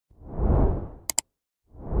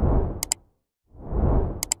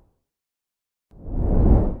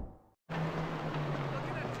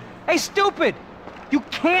Hey, stupid! You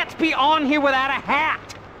can't be on here without a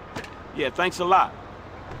hat! Yeah, thanks a lot.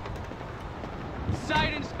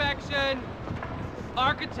 Site inspection.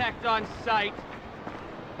 Architect on site.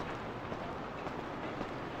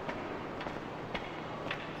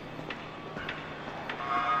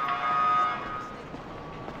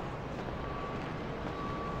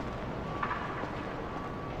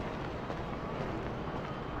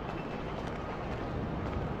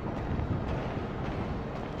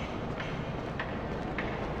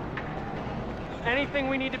 Anything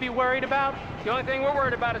we need to be worried about? The only thing we're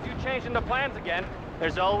worried about is you changing the plans again.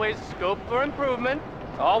 There's always scope for improvement.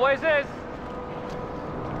 Always is.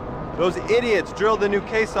 Those idiots drilled the new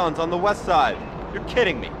caissons on the west side. You're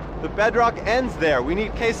kidding me. The bedrock ends there. We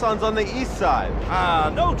need caissons on the east side.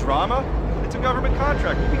 No drama. It's a government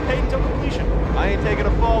contract. We'll be paid until completion. I ain't taking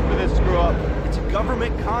a fall for this screw-up. It's a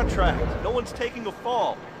government contract. No one's taking a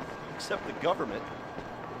fall. Except the government.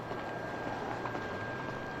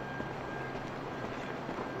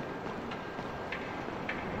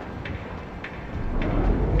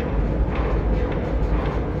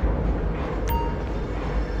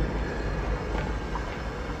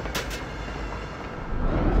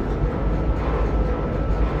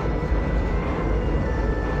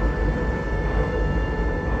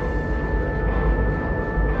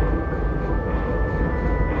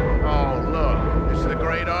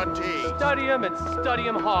 Study 'em and study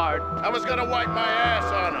 'em hard. I was gonna wipe my ass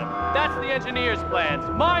on him. That's the engineer's plans.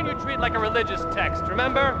 Mine you treat like a religious text,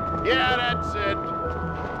 remember? Yeah, that's it.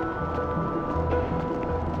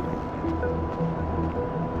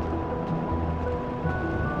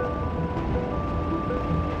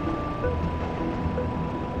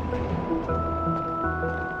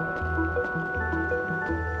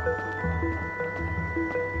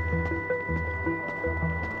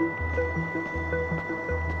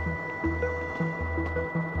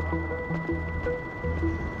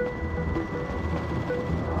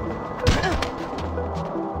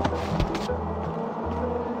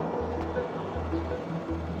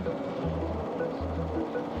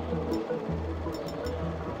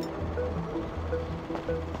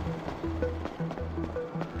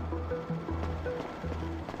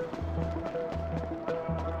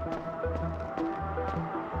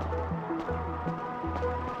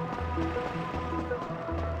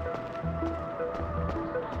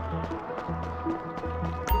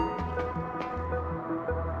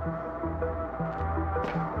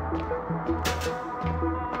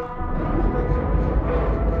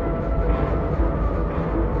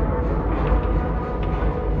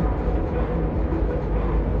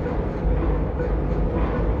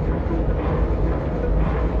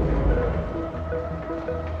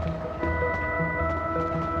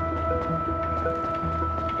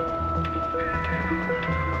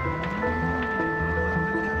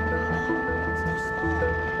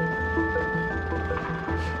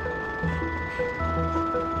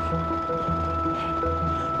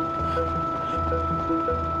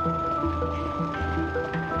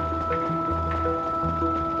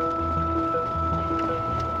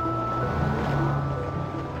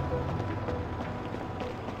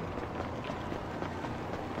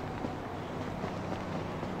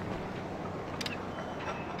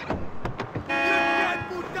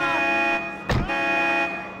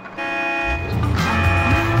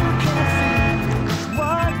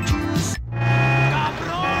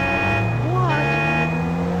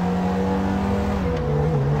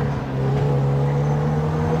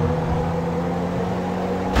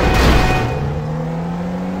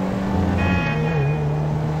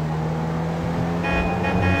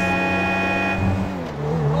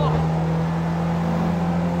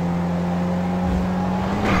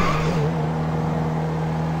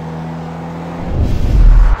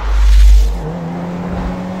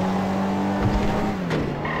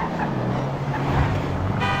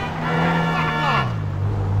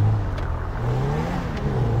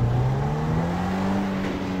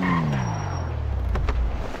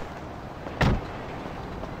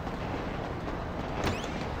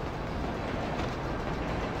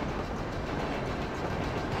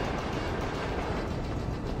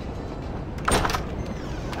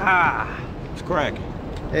 It's cracking.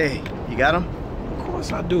 Hey, you got him? Of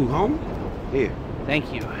course I do, homie. Here.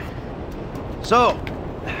 Thank you. So,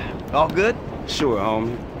 all good? Sure,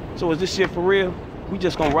 homie. So is this shit for real? We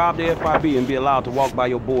just gonna rob the FIB and be allowed to walk by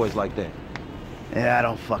your boys like that? Yeah, I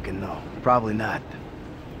don't fucking know. Probably not.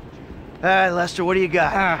 All right, Lester, what do you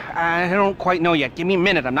got? I don't quite know yet. Give me a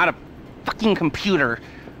minute. I'm not a fucking computer.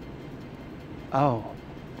 Oh,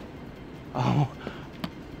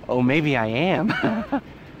 maybe I am.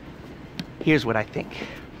 Here's what I think.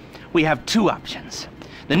 We have two options.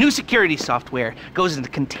 The new security software goes into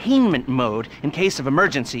containment mode in case of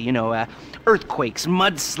emergency, you know, earthquakes,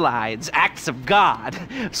 mudslides, acts of God.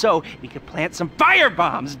 So we could plant some fire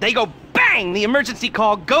bombs. They go bang! The emergency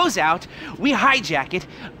call goes out. We hijack it.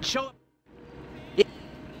 Show up.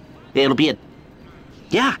 It'll be a...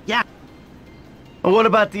 Yeah. Well, what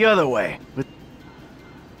about the other way?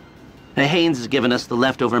 Haynes has given us the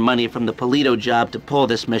leftover money from the Polito job to pull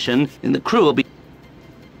this mission, and the crew will be...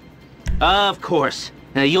 Of course.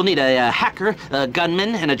 You'll need a hacker, a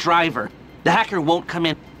gunman, and a driver. The hacker won't come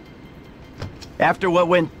in. After what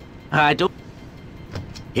went... I don't...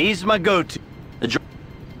 He's my go-to.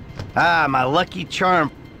 My lucky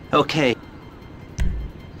charm. Okay.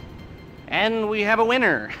 And we have a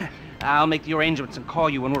winner. I'll make the arrangements and call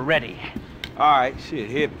you when we're ready. All right, shit,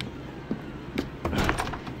 hit me.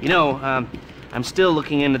 You know, I'm still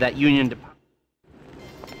looking into that union deposit.